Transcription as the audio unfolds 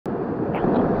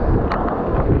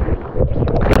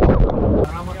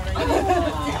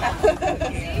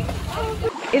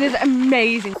It is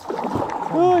amazing.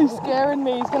 Oh, he's scaring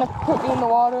me. He's gonna put me in the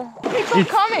water. Keep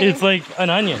coming. It's like an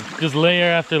onion, just layer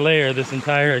after layer, this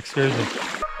entire excursion.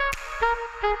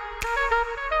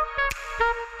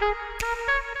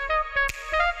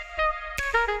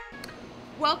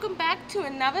 Welcome back to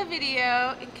another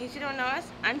video. In case you don't know us,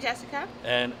 I'm Jessica.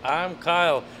 And I'm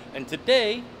Kyle. And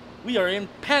today we are in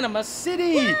Panama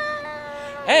City. Yay!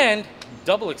 And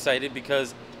double excited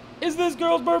because it's this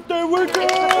girl's birthday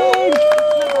weekend.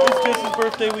 It's Jess's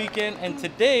birthday weekend. And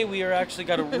today we are actually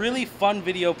got a really fun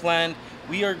video planned.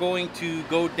 We are going to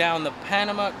go down the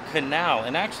Panama Canal.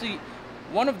 And actually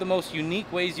one of the most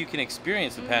unique ways you can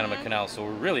experience the Panama Canal. So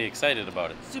we're really excited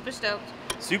about it. Super stoked.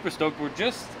 Super stoked. We're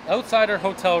just outside our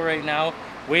hotel right now,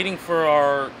 waiting for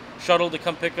our shuttle to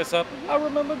come pick us up. I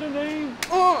remember the name.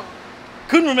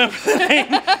 Couldn't remember the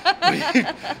name.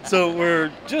 So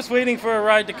we're just waiting for a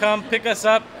ride to come pick us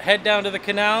up, head down to the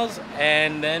canals,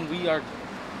 and then we are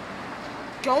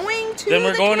going to to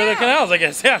the canals, I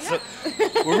guess. Yeah. So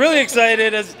we're really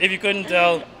excited, as if you couldn't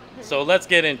tell. So let's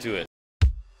get into it.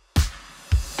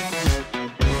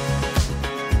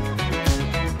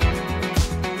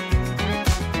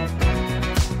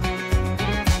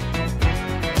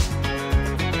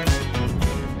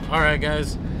 Alright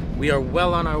guys, we are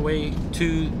well on our way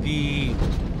to the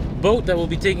boat that will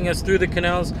be taking us through the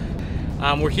canals.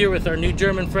 We're here with our new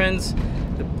German friends.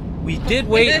 We did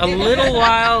wait a little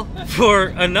while for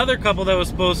another couple that was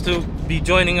supposed to be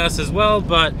joining us as well,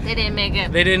 but they didn't make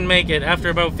it. They didn't make it. After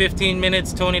about 15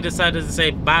 minutes, Tony decided to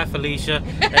say, bye Felicia,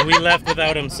 and we left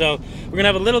without him. So we're gonna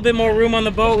have a little bit more room on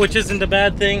the boat, which isn't a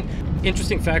bad thing.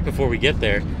 Interesting fact before we get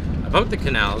there, about the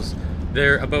canals.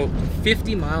 They're about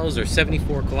 50 miles or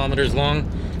 74 kilometers long,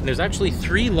 and there's actually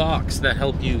 3 locks that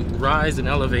help you rise an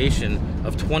elevation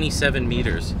of 27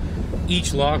 meters.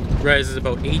 Each lock rises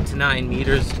about 8 to 9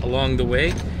 meters along the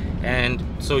way, and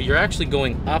so you're actually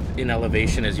going up in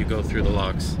elevation as you go through the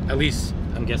locks. At least,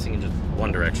 I'm guessing in just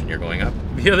one direction you're going up.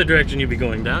 The other direction you'd be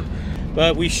going down.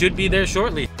 But we should be there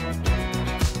shortly.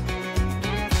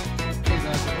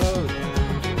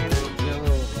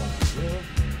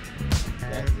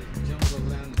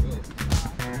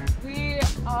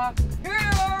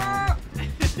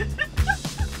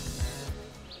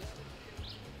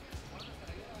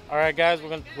 Alright guys,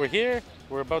 we're here.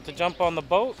 We're about to jump on the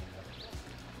boat.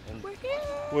 And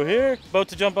we're here, about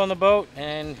to jump on the boat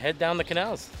and head down the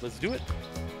canals. Let's do it.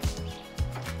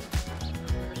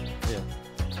 Yeah.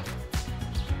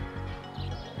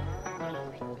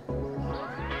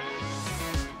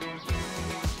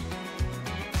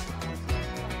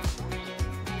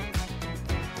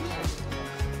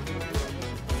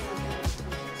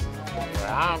 We're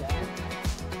off.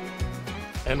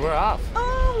 And we're off.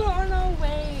 Oh, we're on our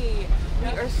way. We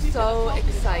are so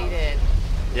excited.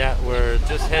 Yeah, we're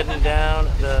just heading down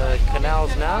the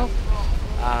canals now.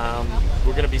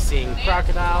 We're going to be seeing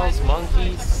crocodiles,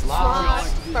 monkeys,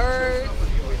 sloths, birds.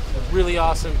 Really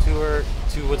awesome tour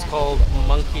to what's called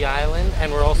Monkey Island,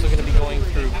 and we're also going to be going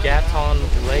through Gatun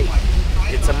Lake.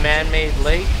 It's a man-made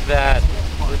lake that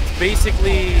it's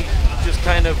basically just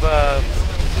kind of a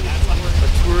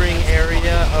touring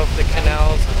area of the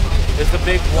canals. There's a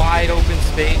big wide open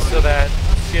space so that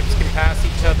ships can pass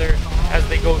each other as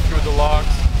they go through the locks.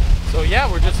 So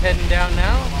yeah, we're just heading down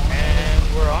now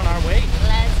and we're on our way.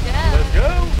 Let's go. Let's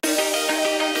go.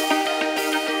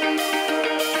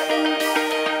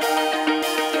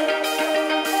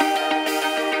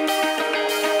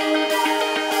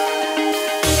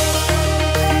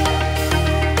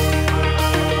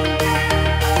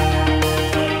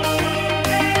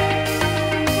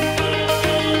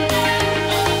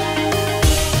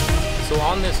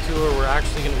 On this tour, we're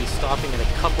actually going to be stopping in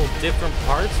a couple different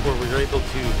parts where we're able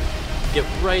to get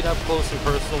right up close and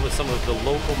personal with some of the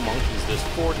local monkeys. There's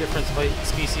 4 different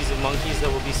species of monkeys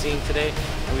that we'll be seeing today,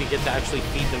 and we get to actually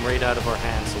feed them right out of our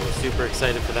hands, so we're super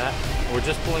excited for that. And we're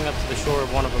just pulling up to the shore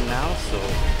of one of them now, so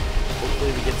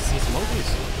hopefully we get to see some monkeys.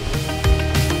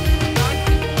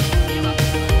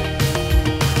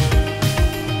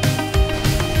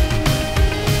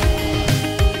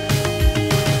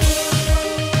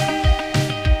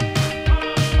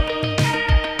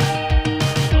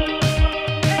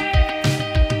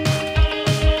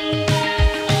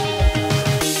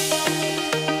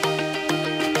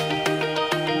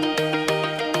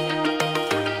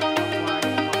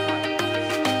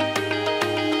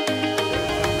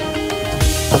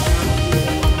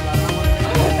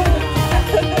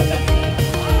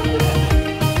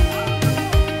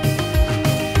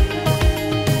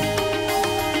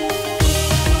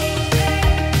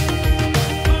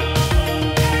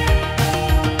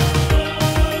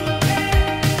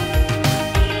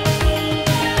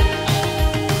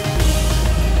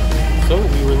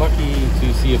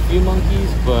 see a few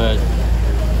monkeys, but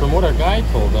from what our guide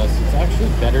told us, it's actually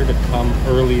better to come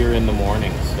earlier in the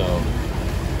morning. So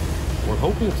we're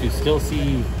hoping to still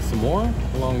see some more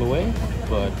along the way.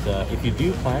 But if you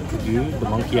do plan to do the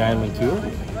Monkey Island tour,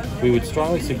 we would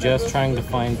strongly suggest trying to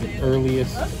find the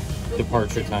earliest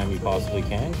departure time you possibly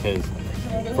can, because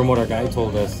from what our guide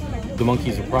told us, the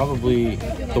monkeys are probably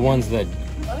the ones that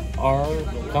are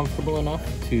comfortable enough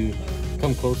to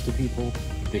come close to people.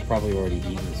 They've probably already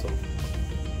eaten, so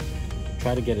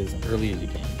try to get as early as you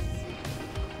can.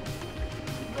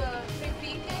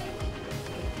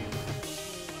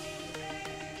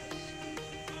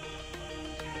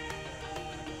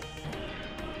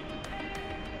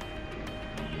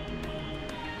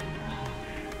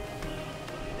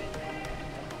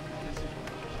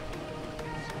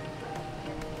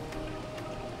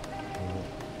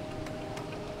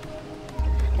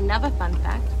 Another fun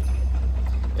fact.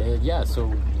 Yeah, so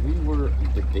we were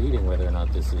debating whether or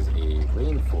not this is a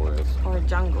rainforest Or a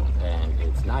jungle. and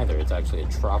it's neither. It's actually a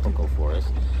tropical forest.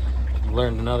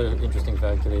 Learned another interesting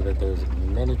fact today, that there's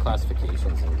many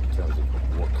classifications in terms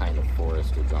of what kind of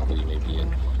forest or jungle you may be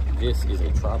in. This is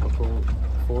a tropical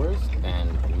forest,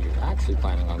 and we're actually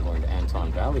planning on going to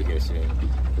Anton Valley here soon,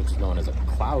 which is known as a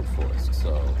cloud forest.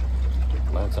 So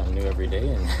learn something new every day,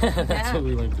 and that's what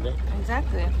we learned today.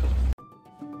 Exactly.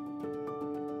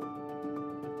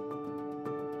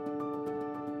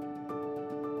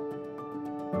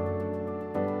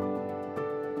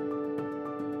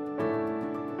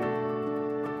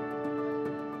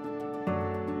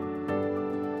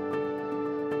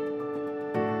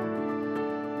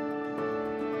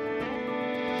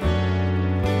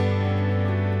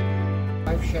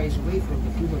 Life shies away from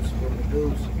the humans for the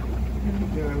birds.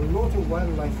 There are a lot of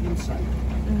wildlife inside.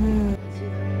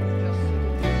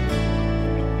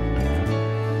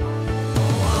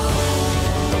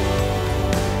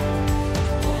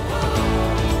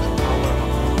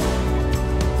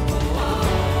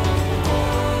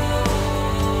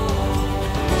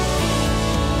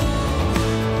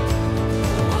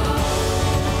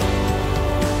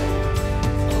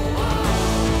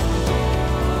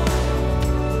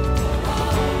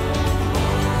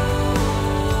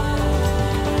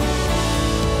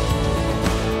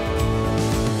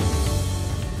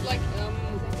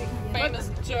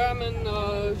 German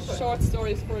short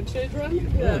stories for children.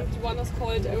 One is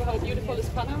called "Oh, How Beautiful is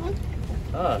Panama."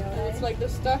 And it's like the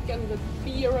duck and the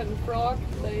bear and frog.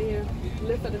 They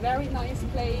live at a very nice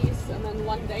place, and then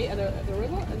one day at a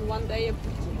river, and one day a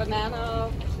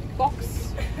banana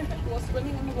box was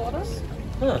swimming in the waters,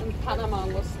 and Panama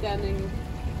was standing.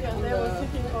 Yeah, they were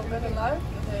thinking about better life.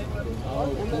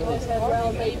 And then they said,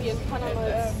 well, maybe in Panama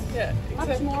it's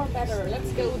much more better,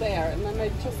 let's go there. And then they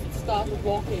just started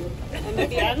walking. And at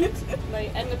the end, they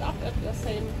ended up at the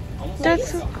same place.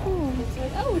 That's so cool. It's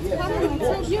like, oh, it's Panama, it's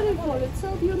so beautiful, it's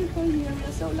so beautiful here,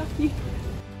 we're so lucky.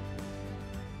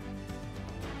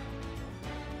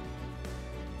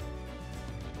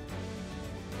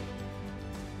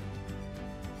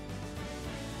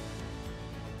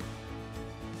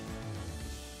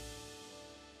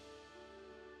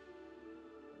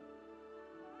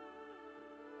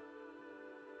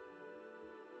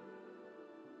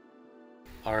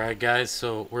 Alright guys,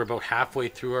 so we're about halfway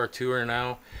through our tour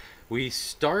now. We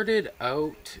started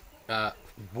out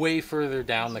way further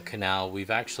down the canal.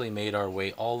 We've actually made our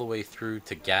way all the way through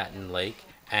to Gatun Lake,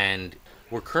 and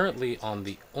we're currently on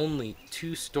the only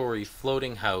two-story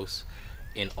floating house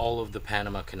in all of the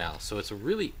Panama Canal. So it's a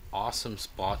really awesome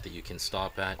spot that you can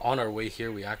stop at. On our way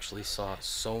here, we actually saw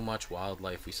so much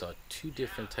wildlife. We saw two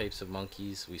different types of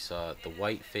monkeys. We saw the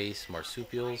white-faced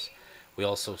marsupials. We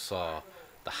also saw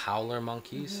the howler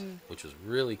monkeys, which was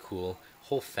really cool.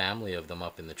 Whole family of them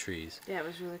up in the trees. Yeah, it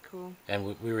was really cool.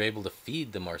 And we were able to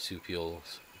feed the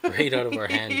marsupials right out of our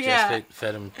hand. Yeah. Just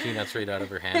fed them peanuts right out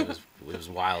of our hand. It was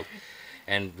wild.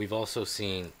 And we've also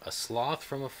seen a sloth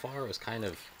from afar. It was kind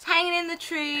of It's hanging in the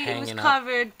tree. It was hanging up.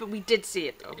 covered, but we did see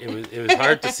it though. it was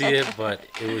hard to see it, but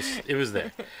it was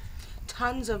there.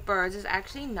 Tons of birds. There's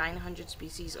actually 900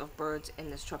 species of birds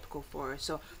in this tropical forest.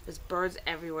 So there's birds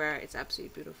everywhere. It's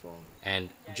absolutely beautiful. And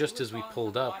just as we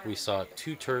pulled up, we saw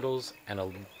two turtles and a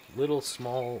little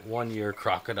small 1-year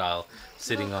crocodile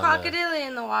sitting on Crocodile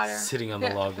in the water. sitting on the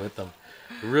log with them.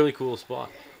 Really cool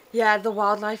spot. Yeah, the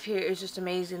wildlife here is just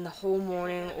amazing. The whole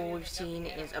morning, all we've seen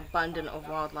is abundant of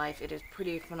wildlife. It is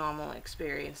pretty phenomenal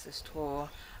experience, this tour.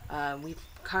 We've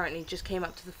currently just came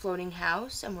up to the floating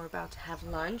house and we're about to have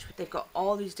lunch. They've got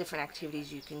all these different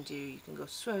activities you can do. You can go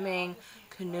swimming,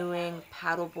 canoeing,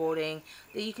 paddle boarding.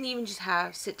 That you can even just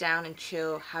sit down and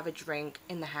chill, have a drink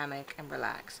in the hammock and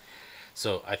relax.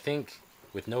 So I think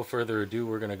with no further ado,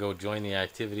 we're gonna go join the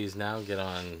activities now. Get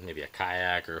on maybe a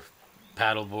kayak or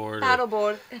paddleboard.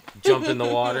 Paddleboard. Jump in the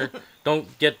water.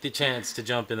 Don't get the chance to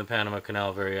jump in the Panama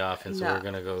Canal very often, so No. we're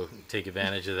gonna go take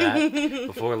advantage of that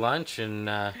before lunch. And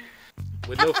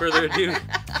with no further ado,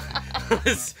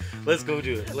 let's go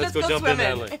do it. Let's go jump in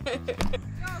that lake.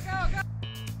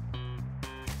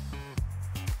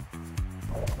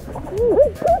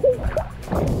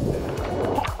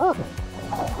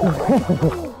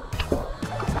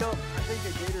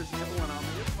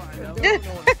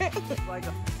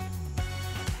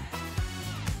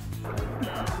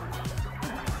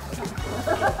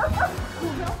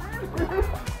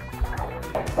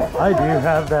 I do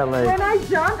have that lake. When I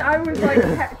jumped, I was like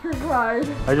petrified.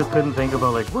 I just couldn't think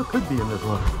about like what could be in this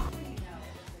one.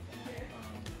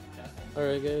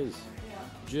 Alright guys,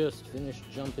 just finished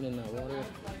jumping in that water.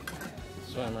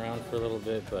 Swam around for a little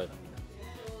bit, but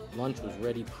lunch was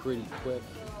ready pretty quick.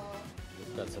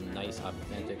 We've got some nice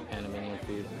authentic Panamanian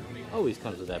food. Always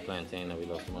comes with that plantain that we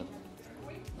love so much.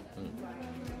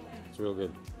 It's real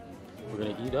good. We're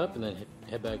gonna eat up and then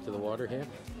head back to the water here.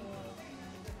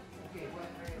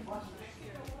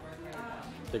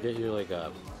 They get you like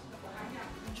a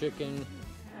chicken,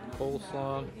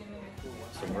 coleslaw,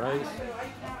 some rice.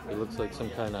 It looks like some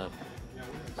kind of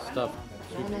stuffed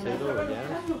sweet potato or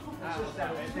yams.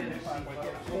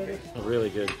 Really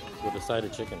good with a side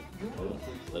of chicken.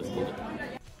 Let's get it.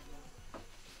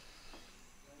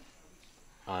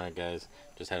 Alright guys,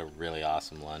 just had a really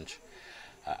awesome lunch.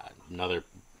 Another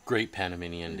great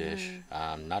Panamanian dish.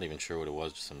 Not even sure what it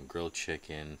was, just some grilled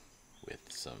chicken with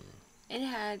some... It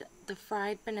had the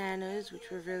fried bananas, which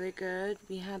were really good.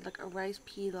 We had like a rice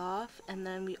pilaf, and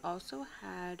then we also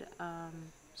had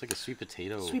it's like a sweet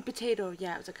potato. Sweet potato,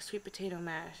 yeah, it was like a sweet potato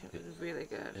mash. It was really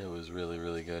good. It was really,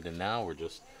 really good. And now we're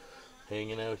just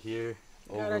hanging out here,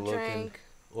 Got a drink.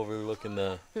 overlooking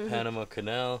the Panama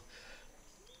Canal,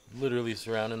 literally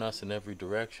surrounding us in every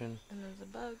direction. And there's a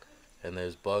bug. And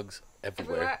there's bugs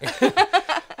everywhere.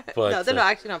 But no, they're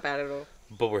actually not bad at all.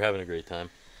 But we're having a great time.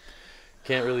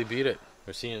 Can't really beat it.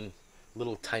 We're seeing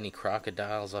little tiny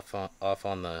crocodiles off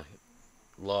on the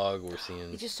log. We're seeing...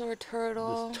 We just saw a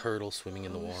turtle. This turtle swimming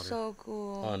in the water. So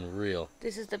cool. Unreal.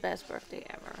 This is the best birthday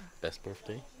ever. Best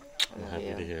birthday? I'm love happy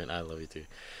you. to hear it. I love you too.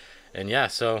 And yeah,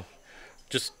 so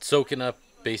just soaking up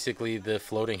basically the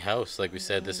floating house. Like we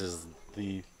said, this is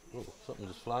the... Oh, something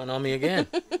just flying on me again.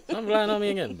 Something flying on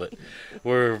me again. But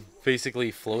we're basically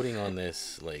floating on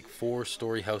this like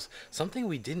 4-story house. Something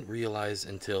we didn't realize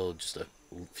until just a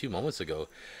few moments ago.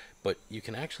 But you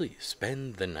can actually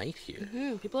spend the night here.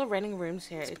 People are renting rooms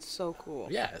here. It's so cool.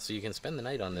 Yeah, so you can spend the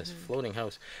night on this floating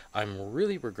house. I'm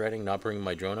really regretting not bringing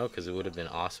my drone out because it would have been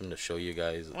awesome to show you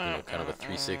guys, kind of a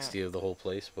 360 of the whole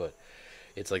place. But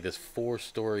it's like this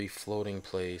 4-story floating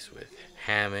place with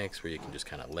hammocks where you can just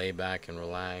kind of lay back and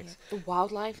relax. The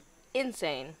wildlife,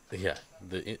 insane. Yeah,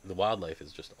 the wildlife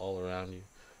is just all around you.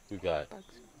 We've got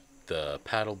the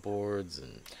paddle boards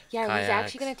and yeah, kayaks. he's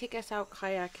actually gonna take us out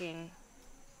kayaking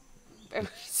very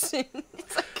soon.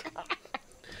 It's like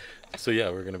So yeah,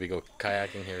 we're gonna be go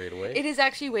kayaking here right away. it is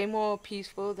actually way more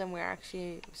peaceful than we're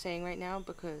actually saying right now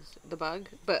because the bug,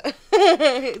 but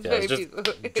it's very peaceful.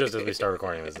 Just as we start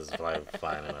recording, this is flying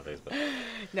in my face. But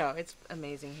no, it's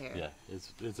amazing here. yeah,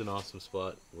 it's an awesome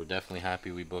spot. We're definitely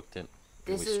happy we booked it.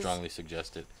 We strongly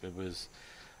suggest it. It was,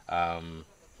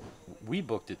 we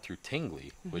booked it through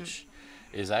Tingley, which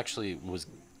was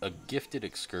a gifted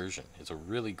excursion. It's a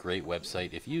really great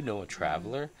website. If you know a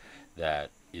traveler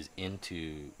that is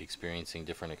into experiencing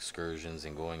different excursions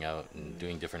and going out and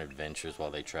doing different adventures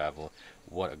while they travel,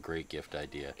 what a great gift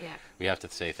idea. Yeah. We have to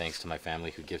say thanks to my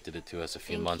family who gifted it to us a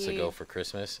few months ago for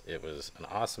Christmas. It was an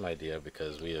awesome idea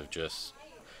because we have just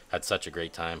had such a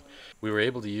great time. We were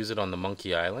able to use it on the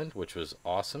Monkey Island, which was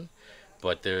awesome,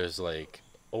 but there's like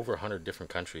over 100 different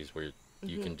countries where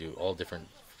you can do all different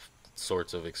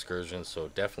sorts of excursions, so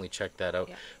definitely check that out.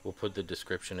 We'll put the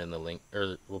description in the link,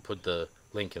 or we'll put the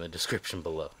link in the description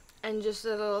below. And just a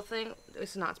little thing,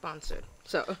 it's not sponsored.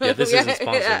 So yeah, this isn't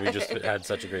sponsored. We just had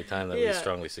such a great time that we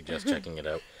strongly suggest checking it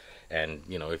out. And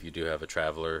you know, if you do have a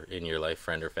traveler in your life,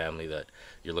 friend or family that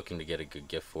you're looking to get a good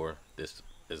gift for, this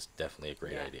is definitely a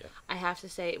great idea. I have to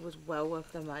say it was well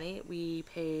worth the money. We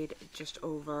paid just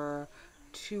over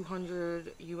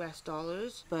 $200 US,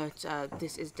 but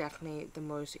this is definitely the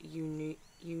most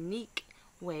unique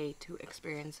way to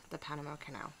experience the Panama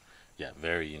Canal. Yeah,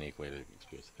 very unique way to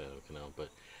experience the Panama Canal. But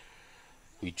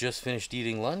we just finished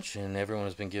eating lunch, and everyone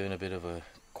has been given a bit of a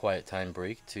quiet time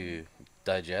break to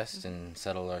digest and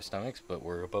settle our stomachs. But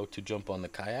we're about to jump on the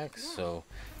kayaks so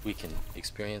we can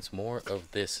experience more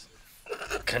of this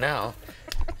canal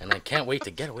And I can't wait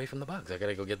to get away from the bugs. I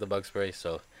gotta go get the bug spray,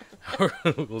 so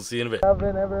we'll see you in a bit.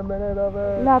 Loving every minute of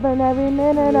it. Loving every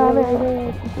minute of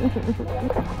it.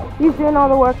 He's doing all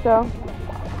the work though.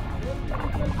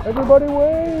 Everybody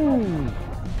wave!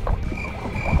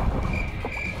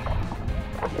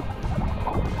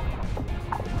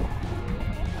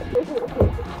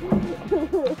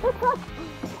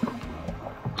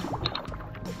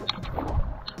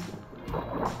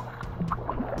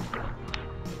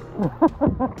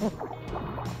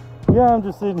 Yeah, I'm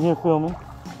just sitting here filming.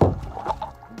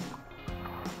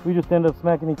 We just end up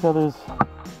smacking each other's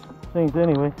things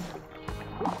anyway.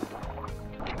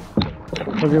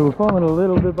 Okay, we're falling a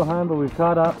little bit behind, but we've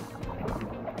caught up.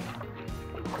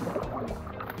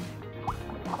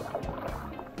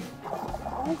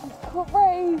 This is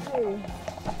crazy.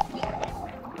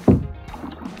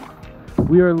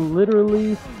 We are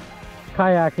literally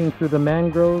kayaking through the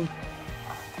mangroves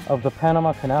of the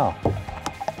Panama Canal. You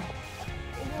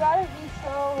gotta be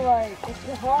so like, it's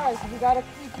too hard. You gotta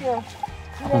keep your,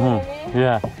 you know what I mean?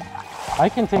 Yeah. I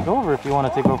can take over if you want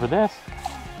to take over this.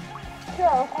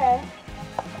 Sure, okay.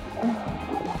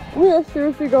 We are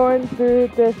seriously going through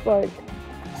this like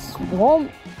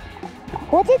swamp.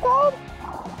 What's it called?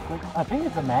 I think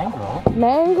it's a mangrove.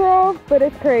 Mangrove, but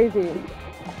it's crazy.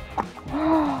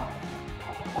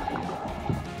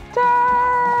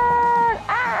 Turn!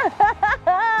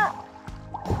 Ah!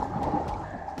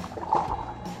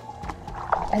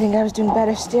 I think I was doing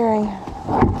better steering.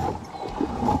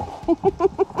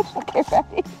 Okay,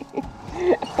 ready?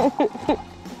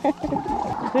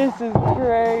 This is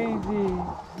crazy.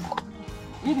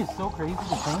 It is so crazy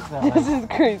to think that. This is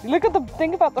crazy. Look at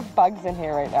think about the bugs in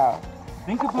here right now.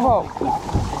 Think about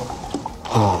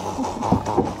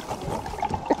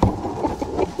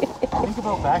think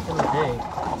about back in the day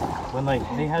when like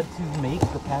they had to make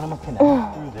the Panama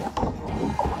Canal through this.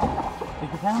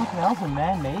 Like the Panama Canals were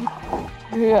man-made.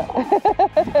 Yeah.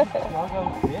 Dug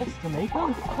out this to make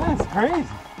them. That's crazy.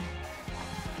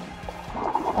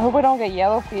 I hope we don't get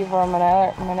yellow fever or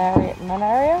malaria.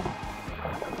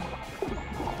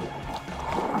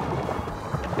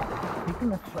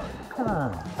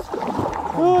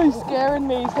 Oh, he's scaring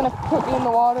me. He's gonna put me in the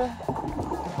water.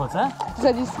 What's that? He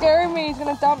said, he's scaring me. He's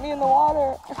gonna dump me in the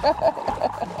water.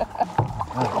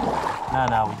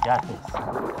 No, we got this.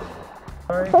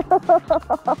 Sorry.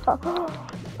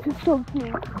 He's so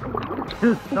cute.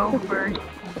 It's so furry.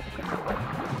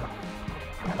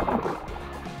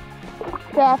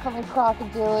 Definitely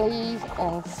crocodiles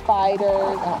and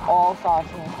spiders and all sorts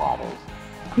of waters.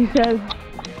 He says,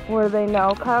 what do they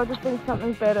know? Kyle just thinks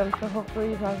something's bit him, so hopefully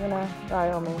he's not gonna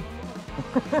die on me.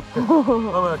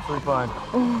 I'm actually fine.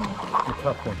 You're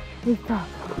tough then. He's tough.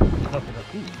 Tough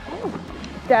enough.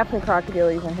 Definitely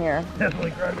crocodiles in here.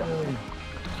 Definitely crocodiles.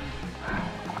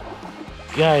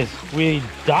 Guys, we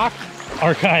docked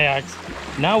our kayaks.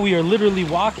 Now we are literally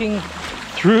walking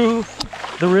through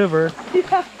the river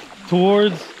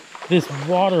towards this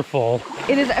waterfall.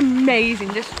 It is amazing.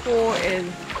 This tour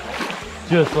is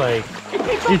just like it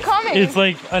keeps on coming. It's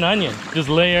like an onion, just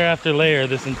layer after layer.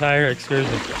 This entire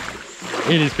excursion.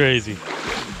 It is crazy.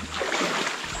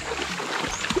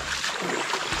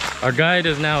 Our guide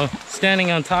is now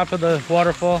standing on top of the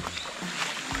waterfall.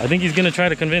 I think he's gonna try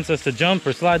to convince us to jump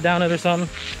or slide down it or something.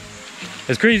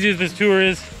 As crazy as this tour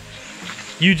is,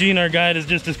 Eugene, our guide, is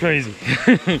just as crazy.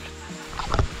 Let's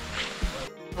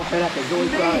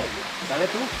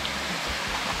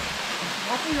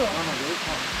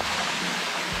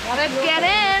get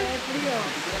in.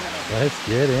 Let's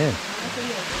get in.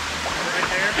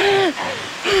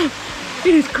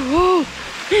 It is cool.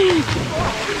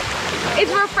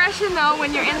 It's refreshing though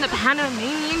when you're in the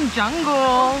Panamanian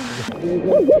jungle.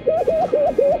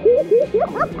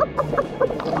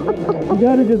 You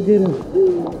gotta just get in.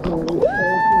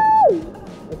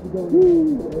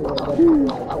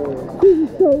 This is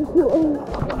so cool.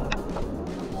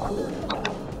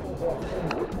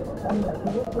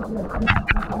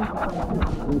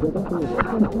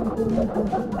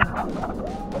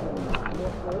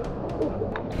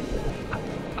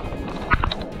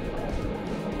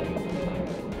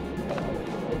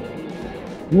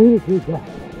 Move it back.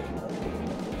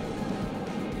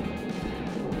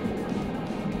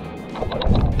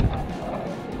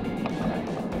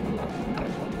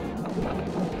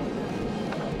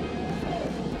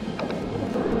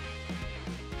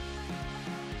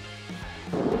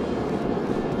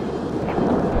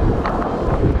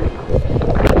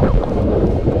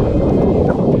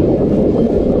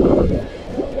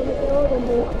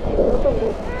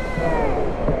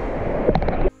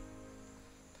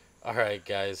 Alright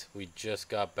guys, we just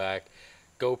got back.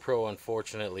 GoPro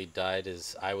unfortunately died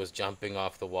as I was jumping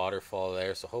off the waterfall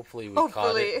there, so hopefully we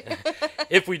caught it.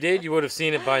 If we did, you would have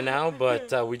seen it by now,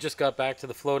 but we just got back to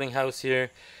the floating house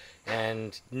here,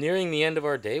 and nearing the end of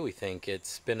our day, we think.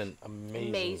 It's been an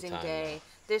amazing time. Day.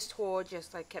 This tour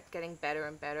just like kept getting better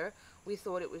and better. We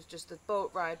thought it was just a boat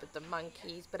ride with the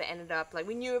monkeys, but it ended up like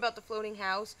we knew about the floating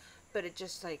house, but it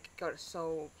just like got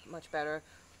so much better.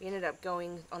 We ended up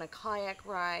going on a kayak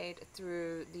ride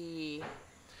through the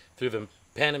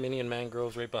Panamanian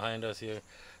mangroves right behind us here.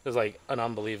 It was like an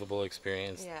unbelievable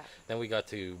experience. Yeah. Then we got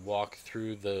to walk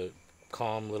through the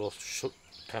calm little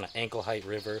kind of ankle height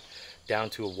river down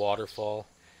to a waterfall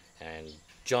and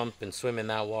jump and swim in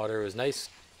that water. It was nice,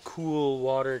 cool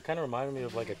water. It kind of reminded me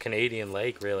of like a Canadian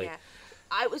lake, really. Yeah.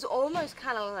 I was almost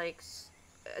kind of like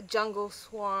a jungle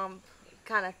swamp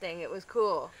kind of thing. It was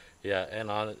cool. Yeah, and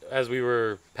as we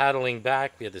were paddling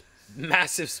back, we had this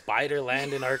massive spider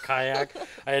land in our kayak.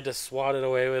 I had to swat it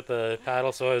away with a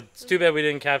paddle, so it's too bad we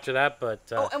didn't capture that. But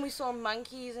oh, and we saw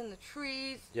monkeys in the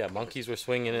trees. Yeah, monkeys were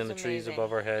swinging in the trees amazing.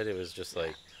 above our head. It was just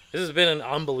like, this has been an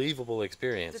unbelievable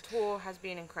experience. The tour has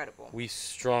been incredible. We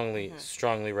strongly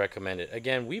recommend it.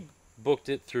 Again, we booked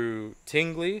it through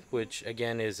Tingley, which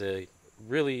again is a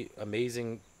really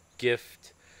amazing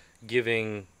gift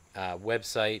giving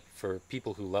website for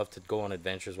people who love to go on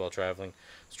adventures while traveling.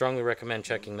 Strongly recommend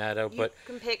checking that out. You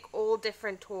can pick all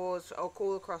different tours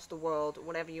all across the world,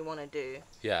 whatever you want to do.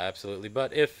 Yeah, absolutely.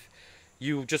 But if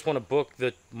you just want to book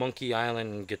the Monkey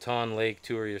Island and Gatun Lake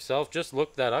tour yourself, just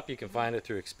look that up. You can find it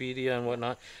through Expedia and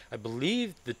whatnot. I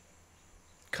believe the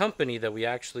company that we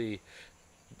actually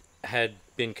had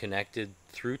been connected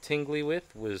through Tingley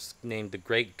with was named the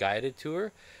Great Guided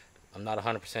Tour. I'm not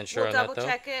 100% sure on that, though. We'll double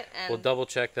check it. We'll double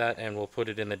check that, and we'll put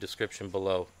it in the description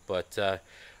below. But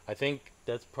I think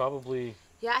that's probably...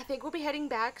 Yeah, I think we'll be heading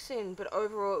back soon, but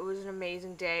overall it was an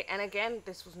amazing day. And again,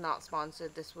 this was not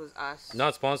sponsored. This was us.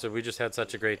 Not sponsored. We just had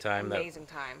such a great time. Amazing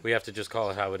time. We have to just call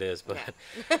it how it is. But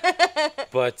yeah,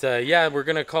 but yeah, we're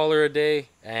going to call her a day.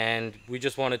 And we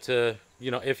just wanted to,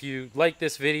 if you like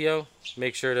this video,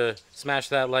 make sure to smash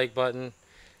that like button.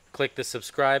 Click the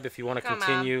subscribe if you want to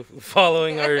continue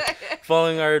following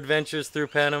our adventures through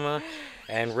Panama.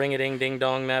 And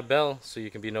ring-a-ding-ding-dong that bell so you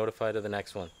can be notified of the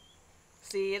next one.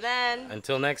 See you then.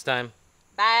 Until next time.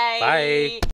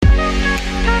 Bye.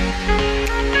 Bye.